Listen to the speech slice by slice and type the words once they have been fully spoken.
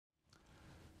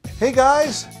Hey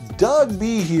guys, Doug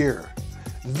B here.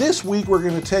 This week we're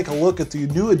going to take a look at the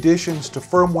new additions to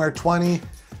Firmware 20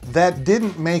 that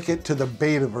didn't make it to the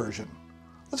beta version.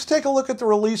 Let's take a look at the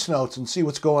release notes and see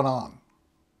what's going on.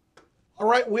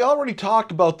 Alright, we already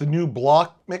talked about the new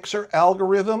block mixer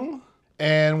algorithm,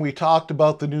 and we talked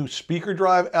about the new speaker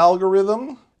drive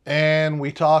algorithm, and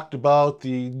we talked about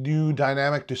the new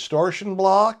dynamic distortion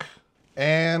block,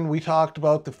 and we talked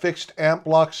about the fixed amp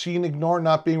block scene ignore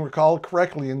not being recalled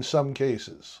correctly in some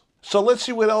cases. So let's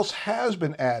see what else has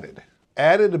been added.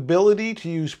 Added ability to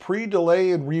use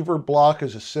pre-delay and reverb block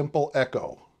as a simple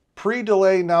echo.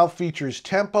 Pre-delay now features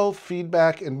tempo,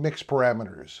 feedback, and mix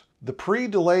parameters. The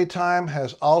pre-delay time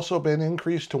has also been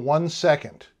increased to 1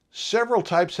 second. Several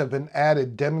types have been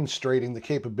added demonstrating the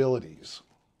capabilities.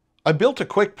 I built a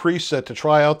quick preset to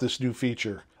try out this new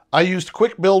feature. I used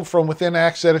quick build from within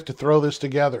Accedit to throw this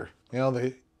together. You know,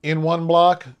 the in one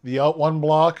block, the out one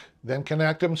block, then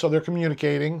connect them so they're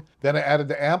communicating. Then I added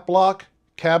the amp block,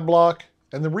 cab block,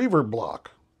 and the reverb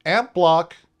block. Amp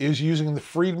block is using the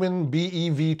Friedman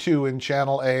BEV2 in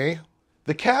channel A.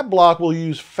 The cab block will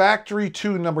use factory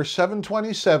tune number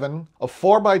 727 of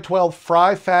 4x12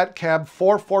 Fry Fat Cab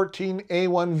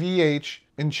 414A1VH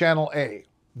in channel A.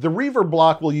 The reverb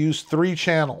block will use 3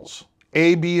 channels,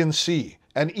 A, B, and C.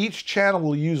 And each channel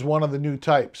will use one of the new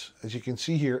types. As you can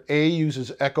see here, A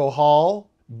uses echo hall,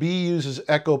 B uses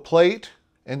echo plate,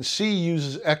 and C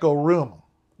uses echo room.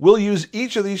 We'll use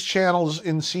each of these channels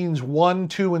in scenes 1,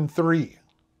 2, and 3.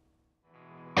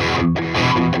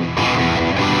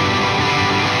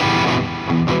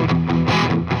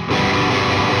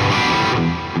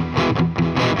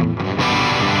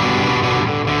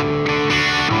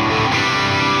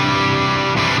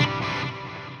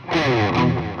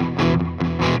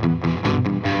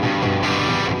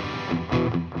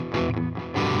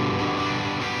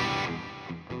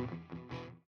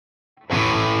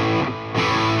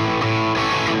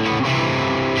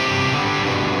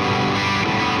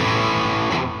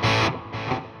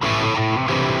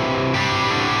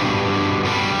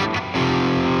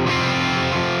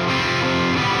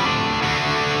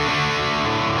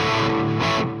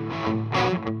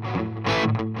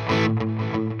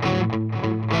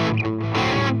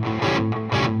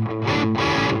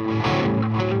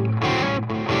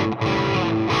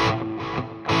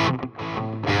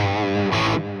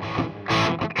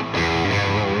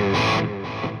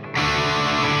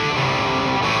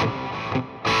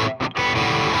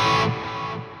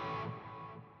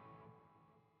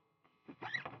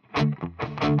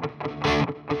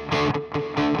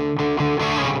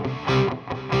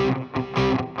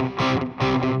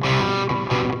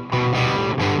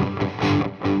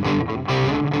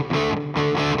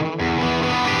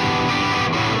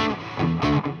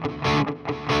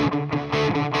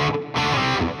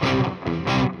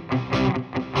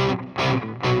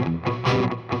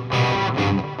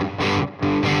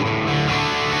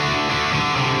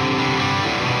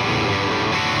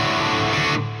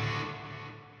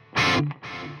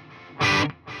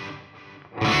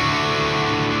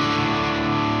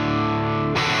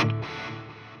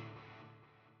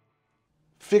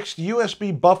 Fixed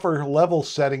USB buffer level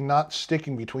setting not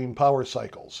sticking between power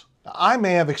cycles. Now, I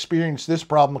may have experienced this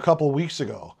problem a couple of weeks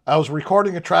ago. I was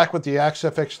recording a track with the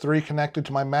AXFX3 connected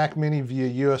to my Mac Mini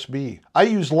via USB. I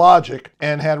used Logic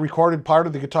and had recorded part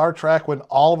of the guitar track when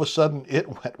all of a sudden it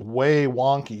went way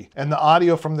wonky and the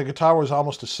audio from the guitar was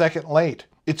almost a second late.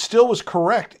 It still was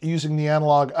correct using the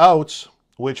analog outs,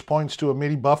 which points to a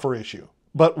MIDI buffer issue.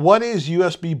 But what is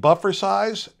USB buffer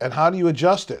size and how do you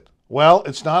adjust it? Well,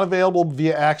 it's not available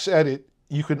via Accedit.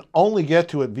 You can only get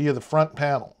to it via the front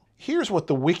panel. Here's what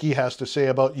the wiki has to say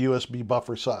about USB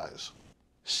buffer size.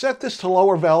 Set this to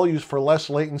lower values for less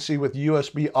latency with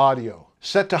USB audio.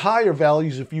 Set to higher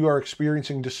values if you are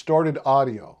experiencing distorted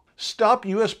audio. Stop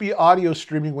USB audio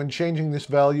streaming when changing this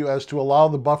value as to allow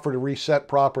the buffer to reset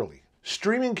properly.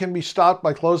 Streaming can be stopped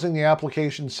by closing the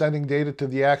application sending data to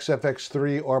the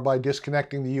AXFX3 or by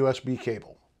disconnecting the USB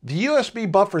cable. The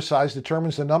USB buffer size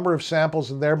determines the number of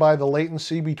samples and thereby the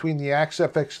latency between the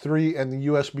AXFX3 and the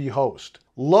USB host.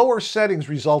 Lower settings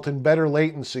result in better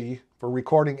latency for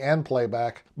recording and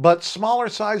playback, but smaller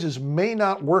sizes may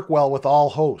not work well with all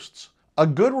hosts. A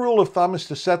good rule of thumb is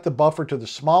to set the buffer to the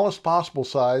smallest possible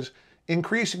size,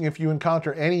 increasing if you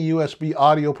encounter any USB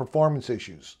audio performance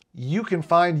issues. You can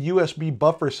find USB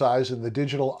buffer size in the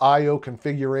digital I/O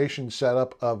configuration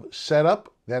setup of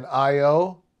Setup, then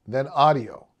I/O, then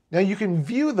Audio. Now you can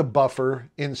view the buffer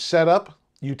in Setup,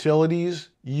 Utilities,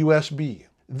 USB.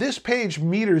 This page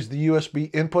meters the USB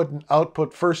input and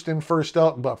output first in, first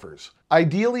out buffers.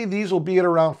 Ideally, these will be at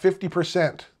around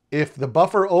 50%. If the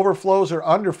buffer overflows or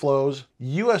underflows,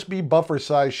 USB buffer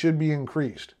size should be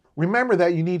increased. Remember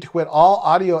that you need to quit all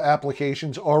audio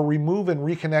applications or remove and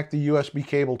reconnect the USB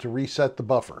cable to reset the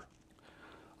buffer.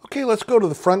 Okay, let's go to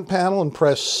the front panel and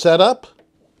press Setup.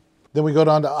 Then we go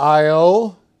down to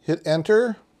I/O, hit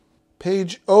Enter,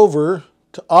 page over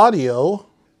to Audio,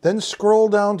 then scroll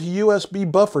down to USB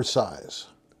buffer size.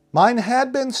 Mine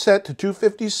had been set to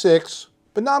 256,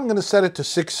 but now I'm going to set it to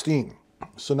 16.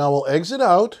 So now we'll exit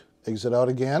out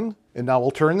again, and now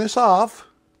we'll turn this off.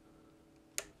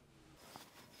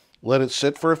 Let it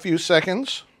sit for a few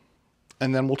seconds,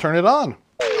 and then we'll turn it on.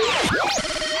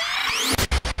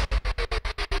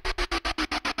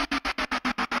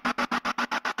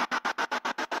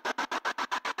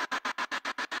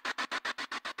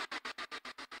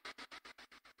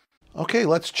 Okay,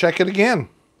 let's check it again.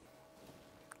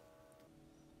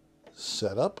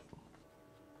 Setup,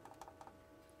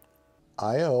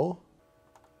 I/O,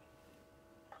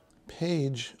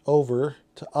 page over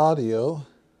to Audio,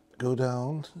 go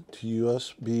down to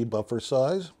USB buffer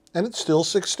size, and it's still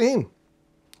 16.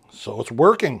 So it's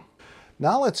working.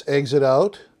 Now let's exit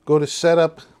out, go to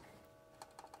Setup,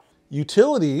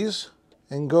 Utilities,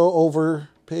 and go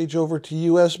page over to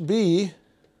USB.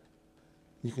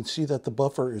 You can see that the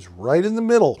buffer is right in the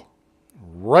middle,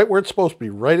 right where it's supposed to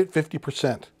be, right at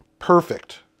 50%.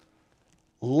 Perfect.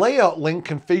 Layout link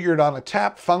configured on a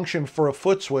tap function for a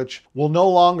foot switch will no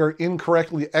longer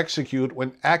incorrectly execute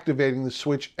when activating the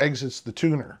switch exits the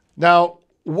tuner. Now,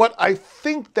 what I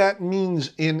think that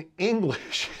means in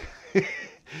English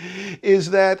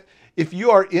is that if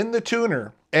you are in the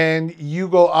tuner and you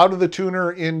go out of the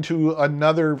tuner into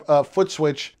another foot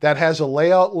switch that has a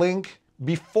layout link,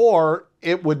 before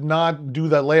it would not do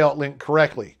the layout link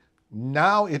correctly.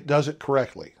 Now it does it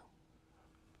correctly.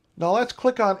 Now let's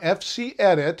click on FC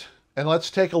Edit and let's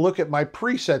take a look at my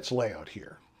presets layout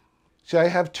here. See, I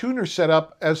have tuner set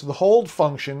up as the hold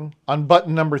function on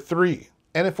button number 3.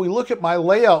 And if we look at my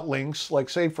layout links, like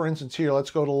say for instance here,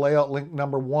 let's go to layout link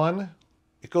number 1,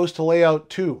 it goes to layout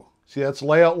 2. See, that's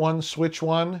layout 1, switch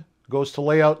 1, goes to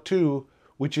layout 2,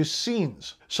 which is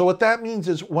scenes. So what that means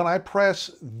is when I press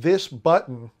this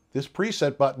button, this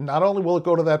preset button, not only will it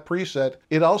go to that preset,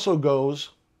 it also goes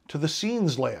to the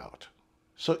scenes layout.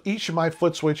 So each of my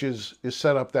foot switches is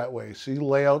set up that way. See,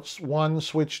 layouts 1,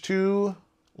 switch 2,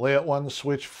 layout 1,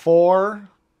 switch 4,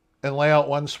 and layout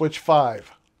 1, switch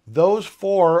 5. Those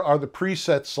 4 are the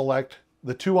preset select.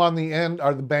 The 2 on the end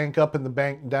are the bank up and the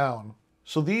bank down.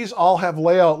 So these all have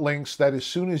layout links that as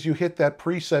soon as you hit that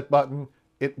preset button,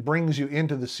 it brings you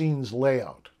into the scenes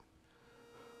layout.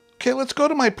 Okay, let's go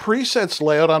to my presets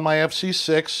layout on my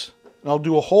FC6, and I'll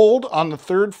do a hold on the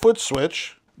 3rd foot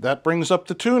switch. That brings up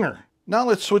the tuner. Now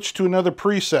let's switch to another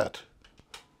preset.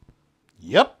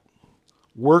 Yep,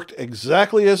 worked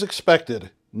exactly as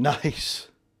expected. Nice.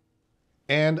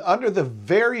 And under the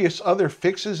various other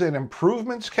fixes and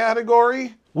improvements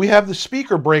category, we have the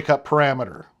speaker breakup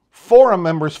parameter. Forum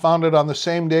members found it on the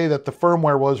same day that the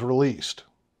firmware was released.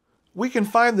 We can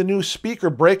find the new speaker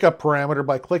breakup parameter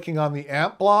by clicking on the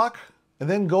amp block and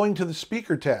then going to the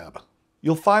speaker tab.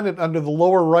 You'll find it under the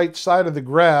lower right side of the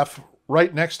graph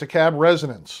right next to cab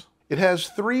resonance. It has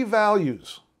 3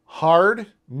 values: hard,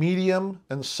 medium,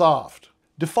 and soft.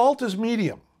 Default is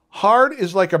medium. Hard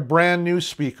is like a brand new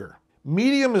speaker.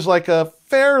 Medium is like a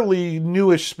fairly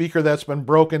newish speaker that's been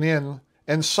broken in.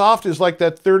 And soft is like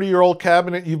that 30-year-old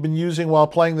cabinet you've been using while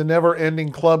playing the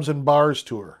never-ending clubs and bars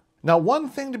tour. Now, one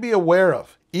thing to be aware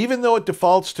of, even though it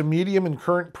defaults to medium in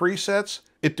current presets,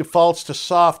 it defaults to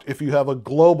soft if you have a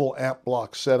global amp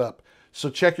block set up. So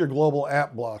check your global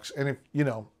amp blocks. And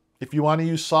if you want to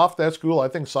use soft, that's cool. I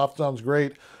think soft sounds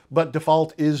great, but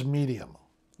default is medium.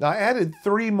 Now, I added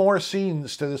 3 more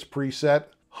scenes to this preset: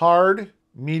 hard,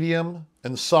 medium,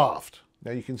 and soft.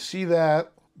 Now you can see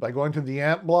that by going to the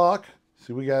amp block.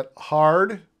 See, we got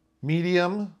hard,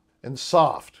 medium, and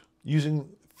soft. Using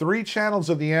 3 channels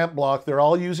of the amp block, they're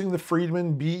all using the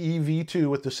Friedman BEV2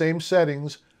 with the same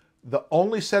settings. The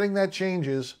only setting that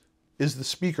changes is the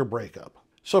speaker breakup.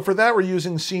 So for that, we're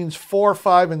using scenes 4,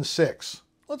 5, and 6.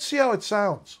 Let's see how it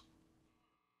sounds.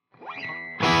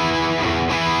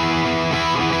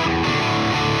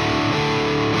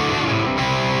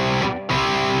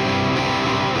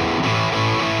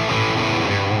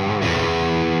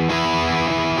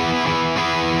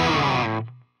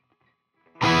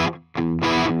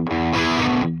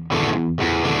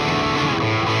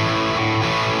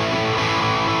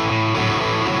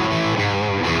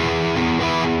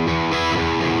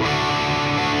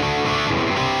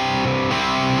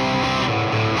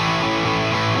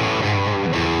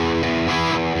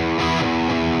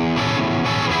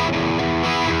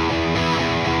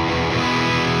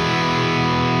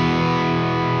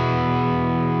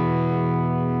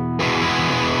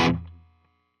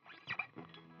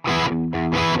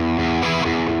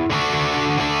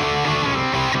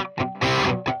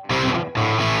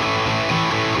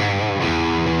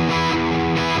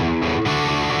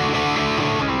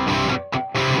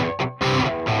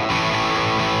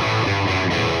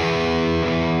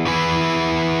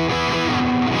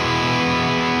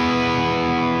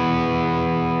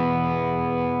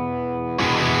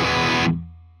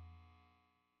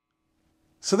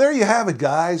 So there you have it,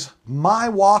 guys. My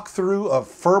walkthrough of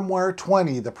Firmware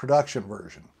 20, the production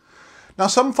version. Now,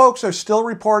 some folks are still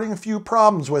reporting a few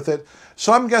problems with it,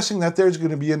 so I'm guessing that there's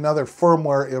going to be another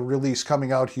firmware release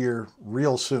coming out here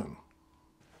real soon.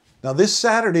 Now, this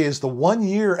Saturday is the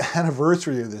 1-year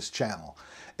anniversary of this channel,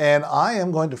 and I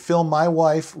am going to film my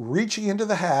wife reaching into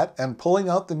the hat and pulling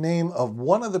out the name of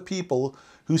one of the people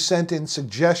who sent in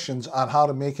suggestions on how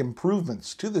to make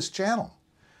improvements to this channel.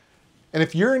 And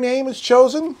if your name is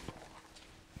chosen,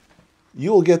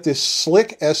 you will get this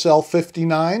slick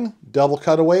SL59 double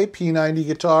cutaway P90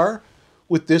 guitar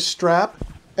with this strap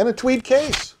and a tweed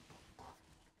case.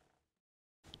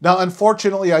 Now,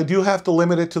 unfortunately, I do have to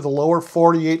limit it to the lower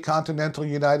 48 continental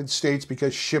United States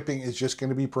because shipping is just going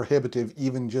to be prohibitive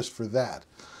even just for that.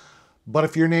 But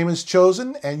if your name is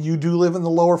chosen and you do live in the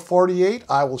lower 48,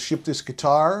 I will ship this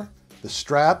guitar, the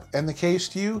strap, and the case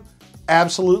to you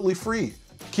absolutely free.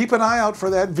 Keep an eye out for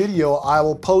that video. I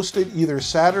will post it either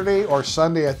Saturday or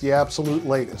Sunday at the absolute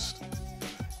latest.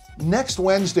 Next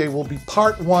Wednesday will be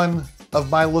part 1 of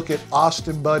my look at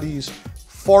Austin Buddy's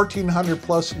 1400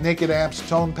 plus Naked Amps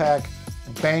Tone Pack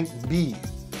Bank B.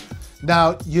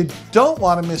 Now, you don't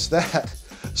want to miss that.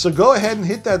 So go ahead and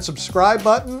hit that subscribe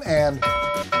button and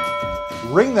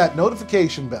ring that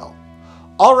notification bell.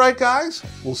 All right, guys,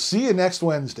 we'll see you next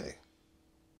Wednesday.